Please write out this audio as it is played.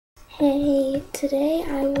Hey, today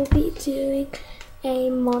I will be doing a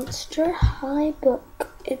Monster High book.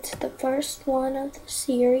 It's the first one of the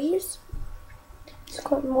series. It's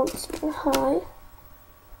called Monster High.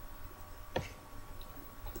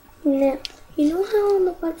 Now, you know how on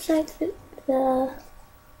the website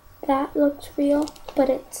that looks real, but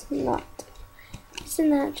it's not. Isn't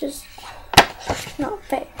that just not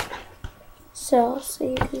fair? So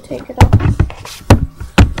you can take it off.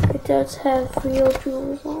 It does have real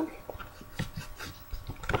jewels on it.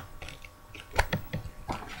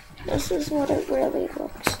 This is what it really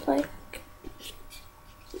looks like.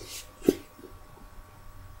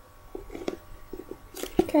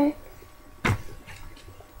 Okay.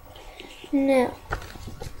 Now,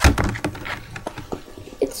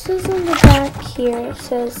 it says on the back here, it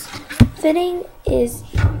says, fitting in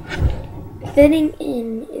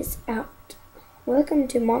is out. Welcome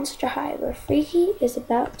to Monster High, where Freaky is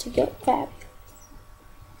about to get fabulous.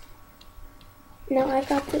 Now, I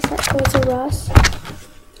got this at Toys R Us.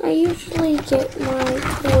 I usually get my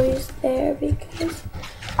toys there because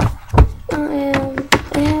I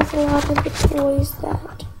have a lot of the toys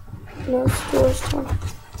that most stores don't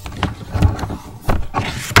have.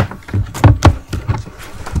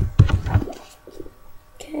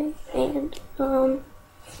 Okay, and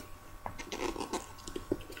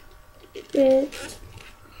it's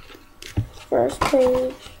first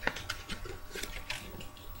page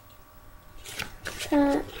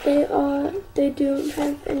that they don't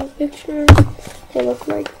have any pictures. They look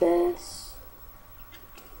like this.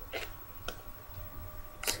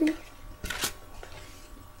 See?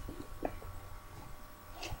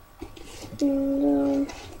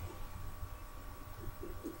 And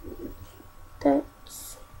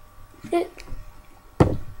that's it.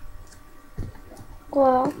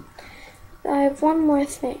 Well, I have one more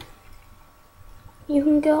thing. You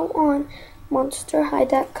can go on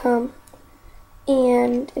monsterhigh.com,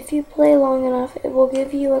 and if you play long enough, it will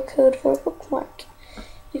give you a code for a bookmark.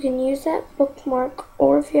 You can use that bookmark,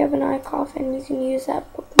 or if you have an eye coffin, you can use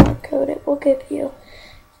that bookmark code it will give you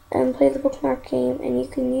and play the bookmark game, and you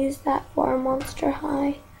can use that for a Monster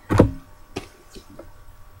High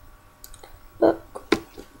book.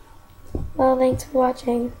 Well, thanks for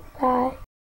watching. Bye.